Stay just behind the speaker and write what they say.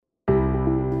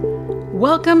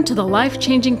Welcome to the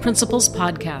Life-Changing Principles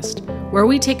podcast, where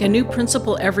we take a new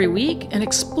principle every week and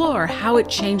explore how it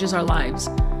changes our lives.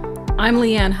 I'm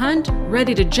Leanne Hunt,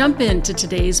 ready to jump into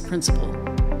today's principle.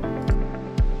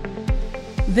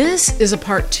 This is a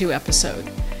part 2 episode.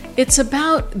 It's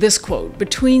about this quote,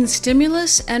 "Between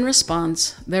stimulus and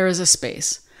response, there is a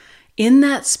space. In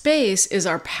that space is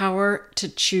our power to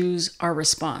choose our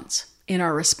response. In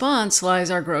our response lies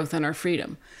our growth and our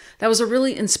freedom." That was a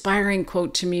really inspiring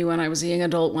quote to me when I was a young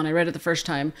adult, when I read it the first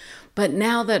time. But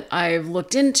now that I've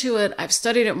looked into it, I've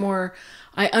studied it more,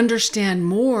 I understand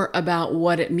more about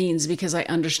what it means because I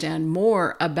understand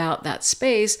more about that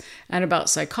space and about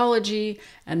psychology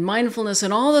and mindfulness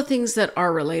and all the things that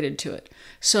are related to it.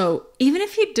 So even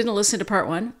if you didn't listen to part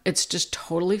 1, it's just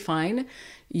totally fine.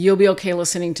 You'll be okay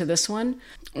listening to this one.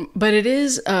 But it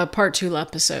is a part 2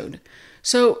 episode.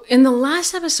 So in the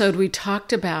last episode, we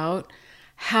talked about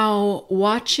how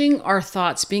watching our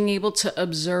thoughts, being able to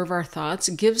observe our thoughts,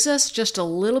 gives us just a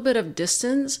little bit of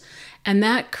distance, and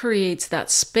that creates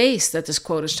that space that this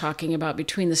quote is talking about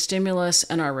between the stimulus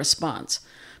and our response.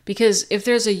 Because if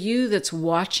there's a you that's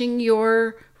watching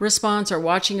your response or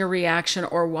watching your reaction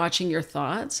or watching your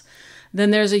thoughts, then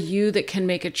there's a you that can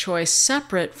make a choice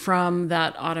separate from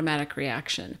that automatic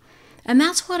reaction. And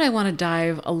that's what I want to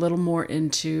dive a little more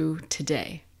into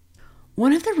today.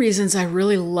 One of the reasons I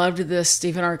really loved this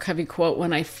Stephen R. Covey quote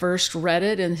when I first read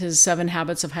it in his 7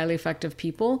 Habits of Highly Effective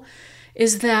People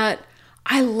is that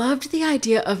I loved the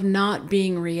idea of not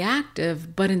being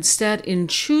reactive, but instead in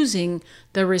choosing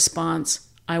the response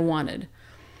I wanted.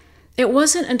 It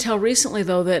wasn't until recently,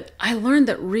 though, that I learned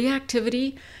that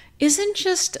reactivity isn't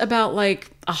just about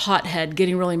like a hothead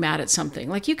getting really mad at something.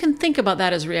 Like you can think about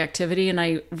that as reactivity, and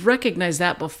I recognized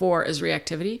that before as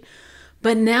reactivity.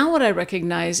 But now what I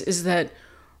recognize is that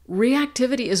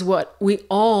reactivity is what we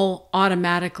all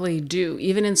automatically do,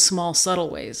 even in small,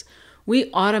 subtle ways. We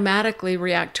automatically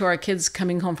react to our kids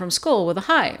coming home from school with a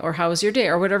hi, or how was your day,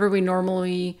 or whatever we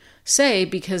normally say,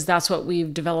 because that's what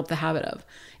we've developed the habit of.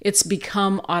 It's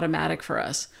become automatic for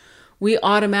us. We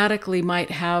automatically might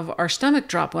have our stomach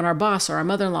drop when our boss or our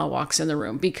mother-in-law walks in the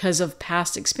room because of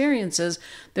past experiences.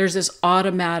 There's this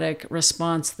automatic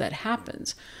response that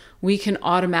happens. We can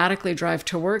automatically drive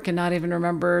to work and not even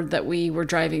remember that we were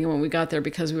driving when we got there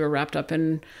because we were wrapped up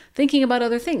in thinking about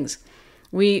other things.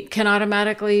 We can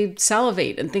automatically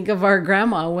salivate and think of our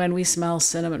grandma when we smell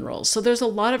cinnamon rolls. So there's a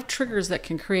lot of triggers that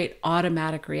can create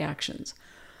automatic reactions.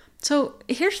 So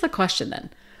here's the question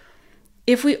then.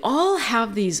 If we all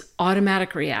have these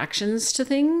automatic reactions to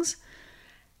things,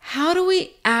 how do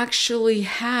we actually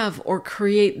have or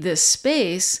create this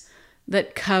space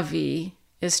that Covey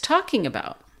is talking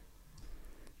about?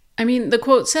 I mean, the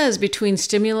quote says, "Between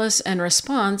stimulus and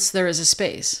response, there is a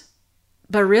space."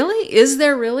 But really? Is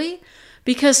there really?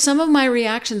 Because some of my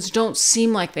reactions don't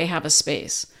seem like they have a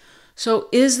space. So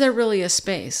is there really a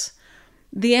space?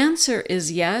 The answer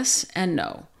is yes and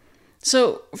no.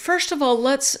 So first of all,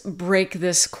 let's break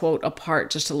this quote apart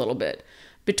just a little bit.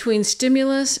 Between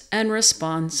stimulus and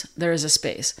response, there is a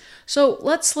space. So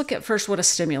let's look at first what a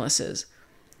stimulus is.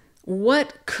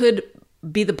 What could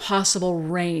be the possible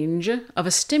range of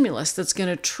a stimulus that's going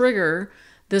to trigger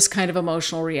this kind of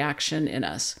emotional reaction in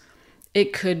us?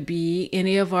 It could be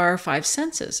any of our 5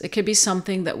 senses. It could be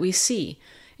something that we see.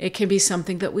 It can be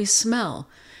something that we smell.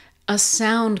 A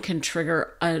sound can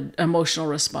trigger an emotional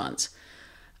response.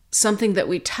 Something that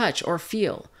we touch or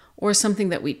feel, or something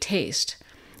that we taste.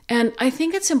 And I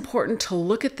think it's important to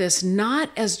look at this not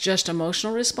as just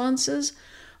emotional responses,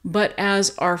 but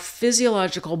as our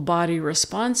physiological body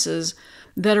responses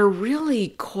that are really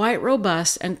quite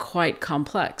robust and quite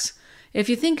complex. If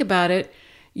you think about it,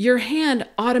 your hand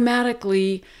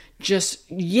automatically just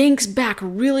yanks back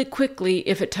really quickly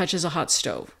if it touches a hot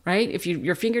stove, right? If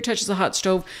your finger touches a hot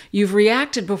stove, you've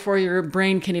reacted before your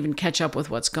brain can even catch up with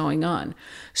what's going on.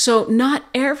 So not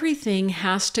everything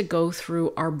has to go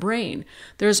through our brain.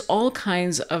 There's all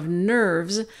kinds of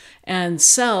nerves and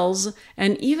cells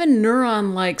and even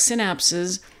neuron-like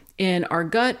synapses in our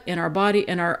gut, in our body,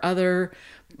 in our other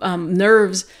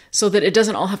nerves, so that it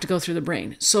doesn't all have to go through the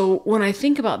brain. So when I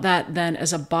think about that then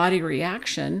as a body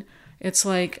reaction, it's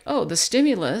like, oh, the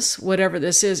stimulus, whatever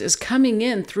this is coming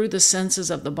in through the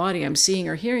senses of the body. I'm seeing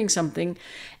or hearing something,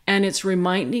 and it's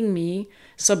reminding me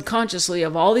subconsciously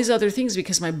of all these other things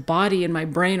because my body and my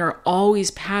brain are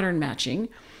always pattern matching.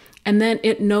 And then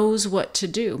it knows what to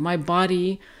do. My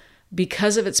body,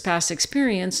 because of its past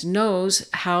experience, knows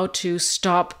how to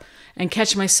stop and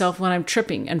catch myself when I'm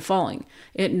tripping and falling.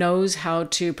 It knows how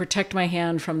to protect my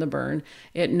hand from the burn.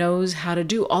 It knows how to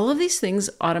do all of these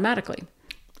things automatically.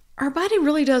 Our body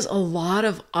really does a lot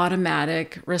of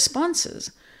automatic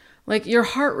responses. Like your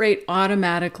heart rate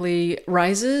automatically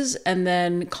rises and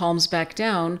then calms back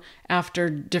down after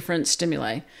different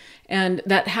stimuli. And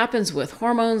that happens with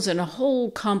hormones and a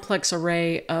whole complex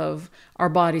array of our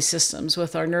body systems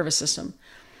with our nervous system.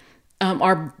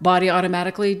 Our body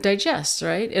automatically digests,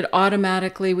 right?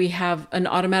 We have an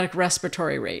automatic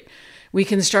respiratory rate. We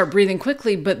can start breathing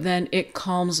quickly, but then it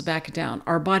calms back down.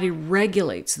 Our body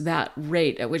regulates that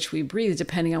rate at which we breathe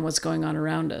depending on what's going on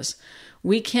around us.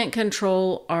 We can't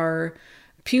control our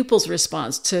pupils'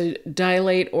 response to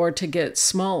dilate or to get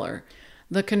smaller.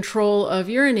 The control of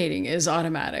urinating is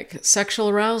automatic. Sexual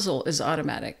arousal is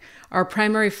automatic. Our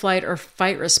primary flight or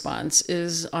fight response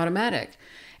is automatic.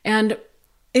 And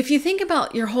if you think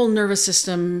about your whole nervous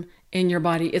system in your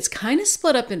body, it's kind of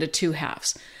split up into two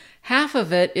halves. Half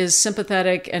of it is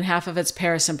sympathetic and half of it's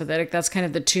parasympathetic. That's kind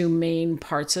of the two main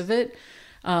parts of it,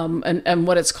 and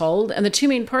what it's called. And the two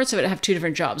main parts of it have two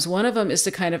different jobs. One of them is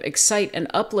to kind of excite and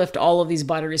uplift all of these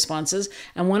body responses,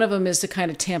 and one of them is to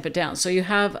kind of tamp it down. So you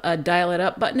have a dial it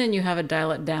up button and you have a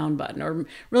dial it down button, or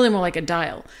really more like a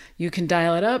dial. You can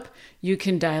dial it up, you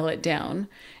can dial it down.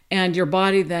 And your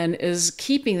body then is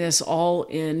keeping this all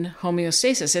in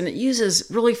homeostasis. And it uses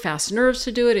really fast nerves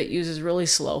to do it. It uses really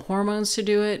slow hormones to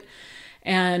do it.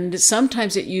 And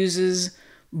sometimes it uses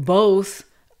both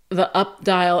the up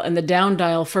dial and the down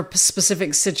dial for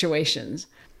specific situations.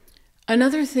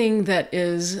 Another thing that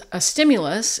is a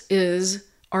stimulus is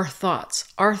our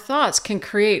thoughts. Our thoughts can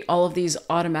create all of these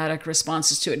automatic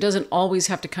responses to it. It doesn't always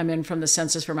have to come in from the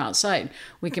senses from outside.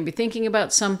 We can be thinking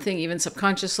about something even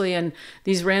subconsciously, and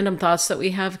these random thoughts that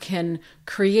we have can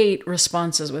create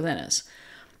responses within us.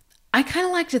 I kind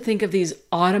of like to think of these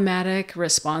automatic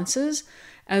responses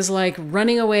as like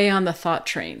running away on the thought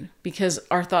train, because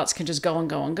our thoughts can just go and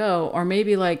go and go, or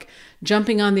maybe like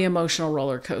jumping on the emotional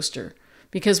roller coaster.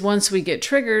 Because once we get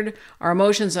triggered, our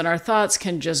emotions and our thoughts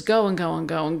can just go and go and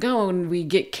go and go, and we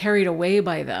get carried away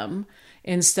by them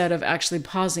instead of actually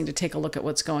pausing to take a look at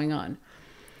what's going on.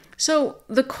 So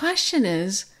the question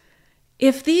is,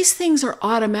 if these things are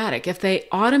automatic, if they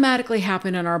automatically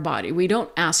happen in our body, we don't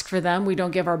ask for them, we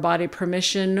don't give our body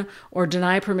permission or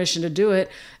deny permission to do it,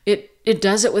 it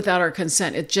does it without our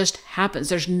consent. It just happens.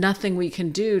 There's nothing we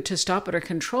can do to stop it or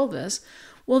control this.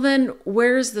 Well, then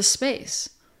where's the space?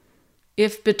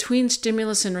 If between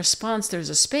stimulus and response there's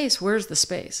a space, where's the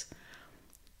space?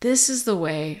 This is the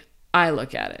way I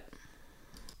look at it.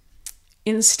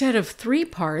 Instead of 3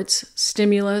 parts,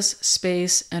 stimulus,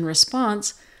 space, and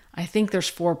response, I think there's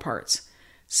 4 parts.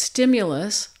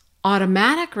 Stimulus,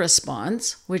 automatic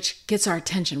response, which gets our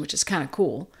attention, which is kind of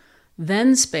cool,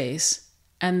 then space,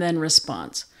 and then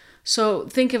response. So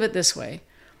think of it this way.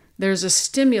 There's a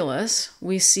stimulus,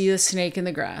 we see a snake in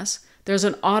the grass. There's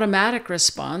an automatic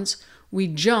response, we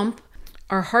jump,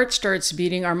 our heart starts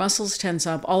beating, our muscles tense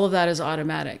up, all of that is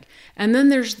automatic. And then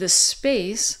there's this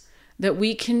space that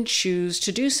we can choose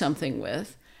to do something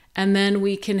with, and then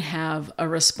we can have a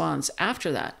response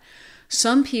after that.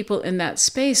 Some people in that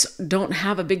space don't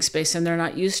have a big space and they're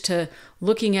not used to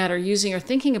looking at or using or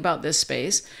thinking about this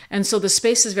space. And so the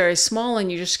space is very small and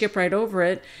you just skip right over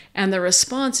it. And the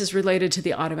response is related to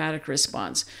the automatic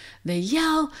response. They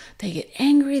yell, they get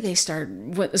angry, they start,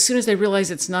 as soon as they realize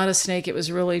it's not a snake, it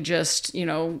was really just,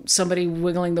 somebody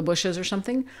wiggling the bushes or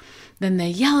something. Then they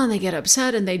yell and they get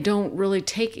upset and they don't really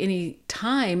take any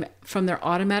time from their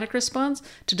automatic response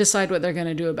to decide what they're going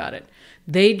to do about it.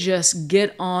 They just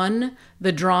get on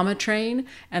the drama train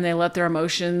and they let their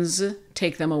emotions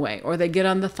take them away. Or they get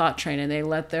on the thought train and they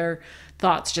let their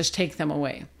thoughts just take them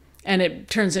away. And it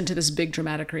turns into this big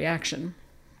dramatic reaction.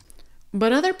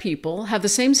 But other people have the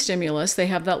same stimulus. They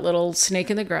have that little snake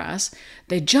in the grass.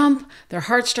 They jump, their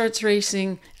heart starts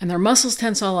racing, and their muscles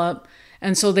tense all up.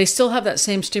 And so they still have that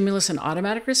same stimulus and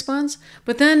automatic response.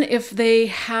 But then if they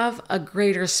have a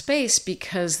greater space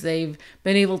because they've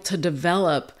been able to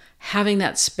develop having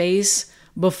that space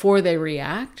before they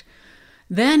react,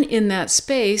 then in that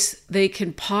space, they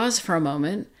can pause for a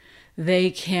moment. They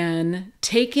can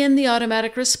take in the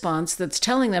automatic response that's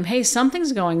telling them, hey,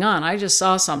 something's going on. I just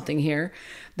saw something here.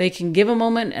 They can give a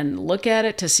moment and look at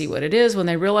it to see what it is. When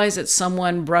they realize it's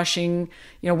someone brushing,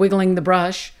 wiggling the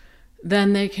brush,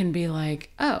 then they can be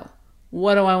like, oh,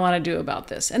 what do I want to do about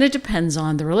this? And it depends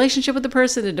on the relationship with the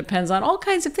person. It depends on all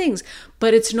kinds of things,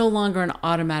 but it's no longer an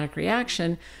automatic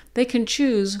reaction. They can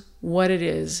choose what it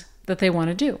is that they want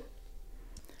to do.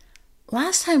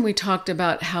 Last time we talked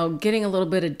about how getting a little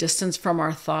bit of distance from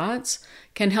our thoughts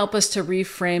can help us to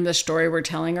reframe the story we're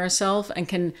telling ourselves and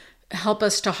can help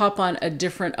us to hop on a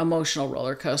different emotional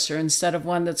roller coaster. Instead of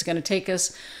one that's going to take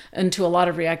us into a lot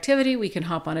of reactivity, we can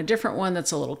hop on a different one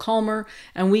that's a little calmer,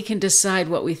 and we can decide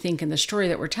what we think in the story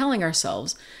that we're telling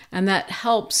ourselves. And that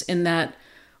helps in that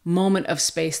moment of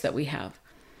space that we have.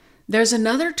 There's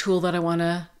another tool that I want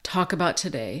to talk about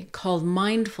today called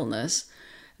mindfulness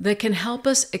that can help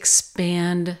us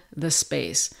expand the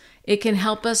space. It can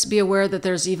help us be aware that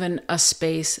there's even a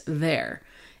space there.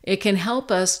 It can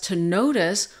help us to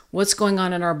notice what's going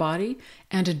on in our body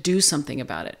and to do something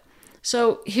about it.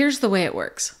 So here's the way it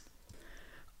works.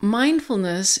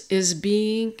 Mindfulness is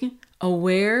being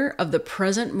aware of the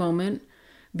present moment,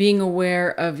 being aware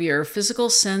of your physical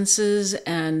senses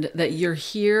and that you're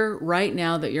here right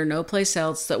now, that you're no place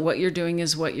else, that what you're doing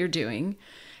is what you're doing,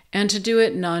 and to do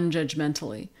it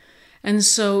non-judgmentally. And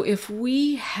so if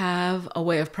we have a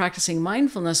way of practicing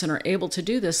mindfulness and are able to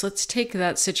do this, let's take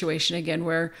that situation again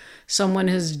where someone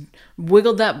has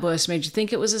wiggled that bush, made you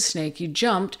think it was a snake, you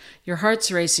jumped, your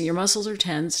heart's racing, your muscles are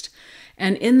tensed,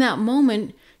 and in that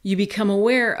moment, you become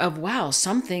aware of, wow,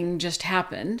 something just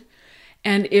happened.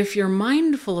 And if you're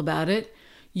mindful about it,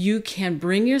 you can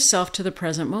bring yourself to the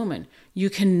present moment. You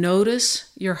can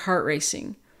notice your heart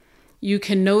racing. You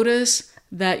can notice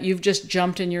that you've just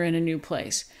jumped and you're in a new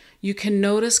place. You can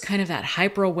notice kind of that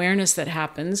hyper-awareness that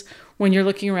happens when you're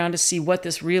looking around to see what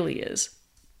this really is.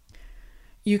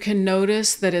 You can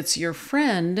notice that it's your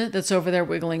friend that's over there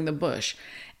wiggling the bush.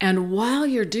 And while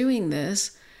you're doing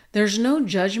this, there's no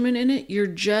judgment in it. You're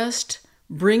just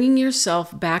bringing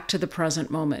yourself back to the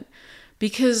present moment.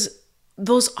 Because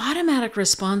those automatic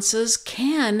responses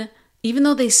can, even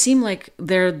though they seem like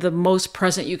they're the most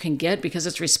present you can get because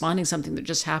it's responding to something that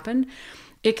just happened,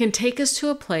 it can take us to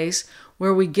a place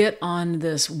where we get on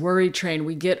this worry train,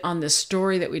 we get on this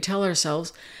story that we tell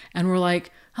ourselves, and we're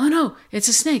like, oh no, it's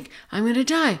a snake, I'm gonna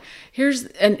die.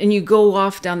 And you go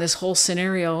off down this whole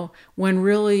scenario when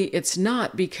really it's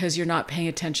not, because you're not paying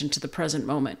attention to the present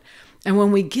moment. And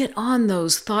when we get on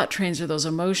those thought trains or those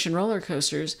emotion roller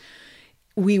coasters,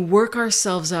 we work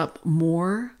ourselves up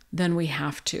more than we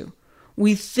have to.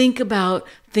 We think about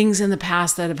things in the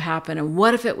past that have happened, and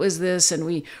what if it was this, and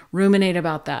we ruminate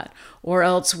about that. Or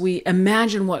else we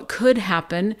imagine what could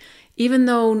happen, even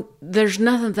though there's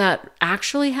nothing of that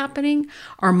actually happening.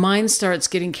 Our mind starts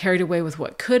getting carried away with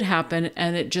what could happen,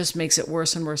 and it just makes it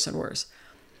worse and worse and worse.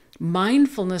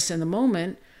 Mindfulness in the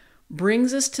moment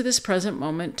brings us to this present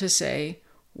moment to say,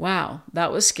 wow,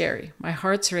 that was scary. My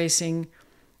heart's racing.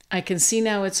 I can see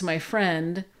now it's my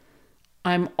friend.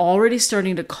 I'm already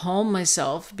starting to calm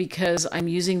myself because I'm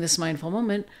using this mindful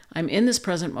moment. I'm in this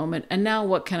present moment. And now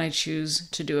what can I choose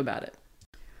to do about it?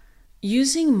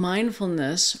 Using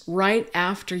mindfulness right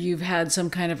after you've had some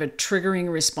kind of a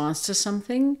triggering response to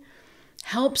something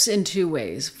helps in two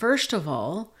ways. First of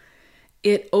all,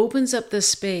 it opens up the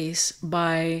space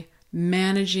by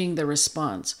managing the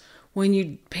response. When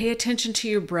you pay attention to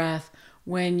your breath,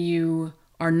 when you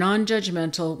are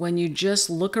non-judgmental, when you just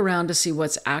look around to see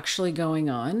what's actually going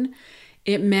on,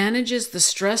 it manages the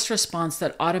stress response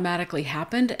that automatically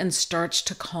happened and starts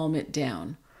to calm it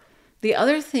down. The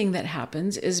other thing that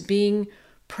happens is being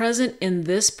present in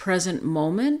this present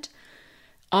moment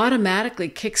automatically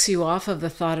kicks you off of the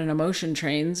thought and emotion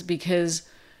trains because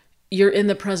you're in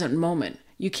the present moment.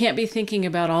 You can't be thinking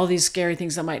about all these scary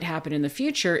things that might happen in the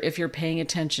future if you're paying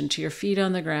attention to your feet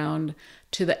on the ground,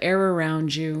 to the air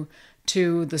around you,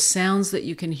 to the sounds that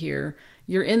you can hear.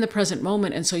 You're in the present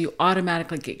moment, and so you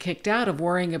automatically get kicked out of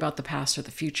worrying about the past or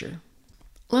the future.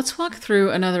 Let's walk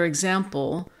through another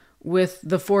example with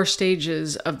the 4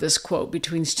 stages of this quote.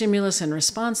 Between stimulus and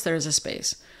response, there is a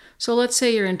space. So let's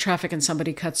say you're in traffic and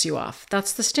somebody cuts you off.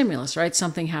 That's the stimulus, right?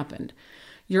 Something happened.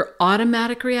 Your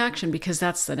automatic reaction, because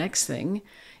that's the next thing,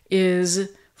 is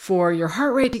for your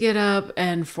heart rate to get up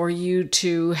and for you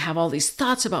to have all these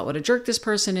thoughts about what a jerk this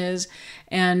person is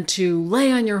and to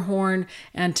lay on your horn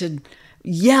and to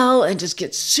yell and just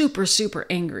get super, super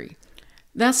angry.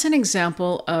 That's an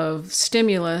example of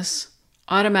stimulus,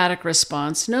 automatic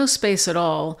response, no space at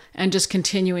all, and just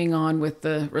continuing on with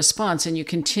the response. And you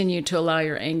continue to allow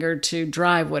your anger to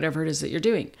drive whatever it is that you're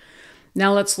doing.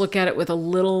 Now let's look at it with a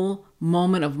little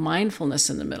moment of mindfulness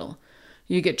in the middle.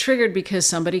 You get triggered because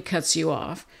somebody cuts you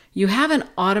off. You have an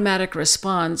automatic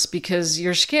response because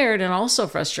you're scared and also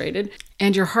frustrated,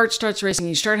 and your heart starts racing.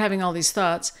 You start having all these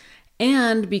thoughts.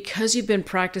 And because you've been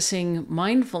practicing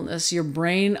mindfulness, your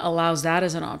brain allows that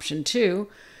as an option too.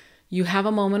 You have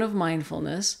a moment of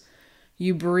mindfulness,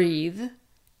 you breathe,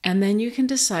 and then you can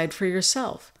decide for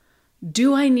yourself.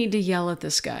 Do I need to yell at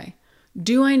this guy?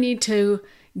 Do I need to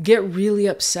get really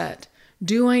upset?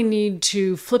 Do I need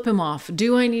to flip him off?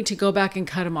 Do I need to go back and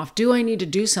cut him off? Do I need to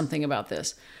do something about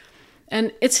this?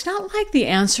 And it's not like the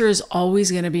answer is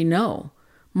always going to be no.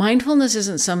 Mindfulness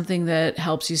isn't something that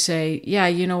helps you say, yeah,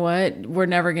 you know what? We're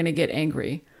never going to get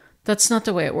angry. That's not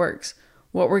the way it works.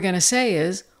 What we're going to say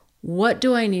is, what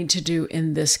do I need to do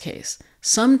in this case?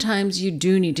 Sometimes you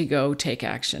do need to go take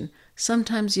action.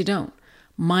 Sometimes you don't.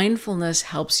 Mindfulness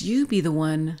helps you be the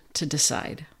one to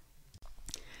decide.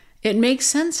 It makes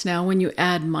sense now when you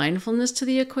add mindfulness to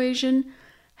the equation,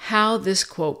 how this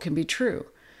quote can be true.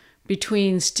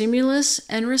 Between stimulus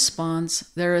and response,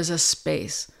 there is a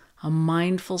space, a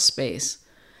mindful space.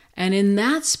 And in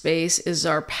that space is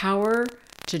our power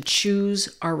to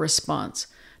choose our response.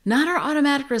 Not our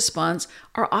automatic response.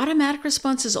 Our automatic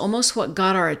response is almost what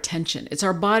got our attention. It's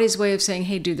our body's way of saying,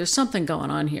 hey, dude, there's something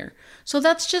going on here. So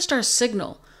that's just our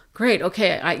signal. Great,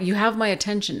 okay, you have my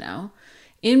attention now.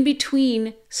 In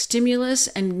between stimulus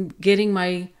and getting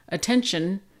my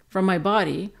attention from my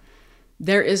body,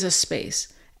 there is a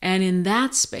space. And in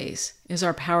that space is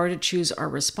our power to choose our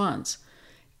response.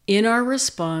 In our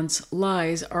response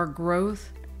lies our growth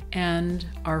and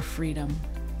our freedom.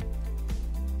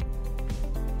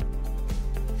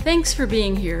 Thanks for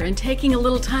being here and taking a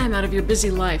little time out of your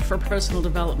busy life for personal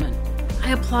development.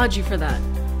 I applaud you for that.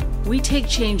 We take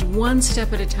change one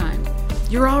step at a time.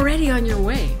 You're already on your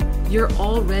way. You're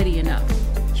already enough.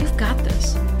 You've got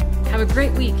this. Have a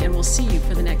great week, and we'll see you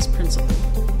for the next principle.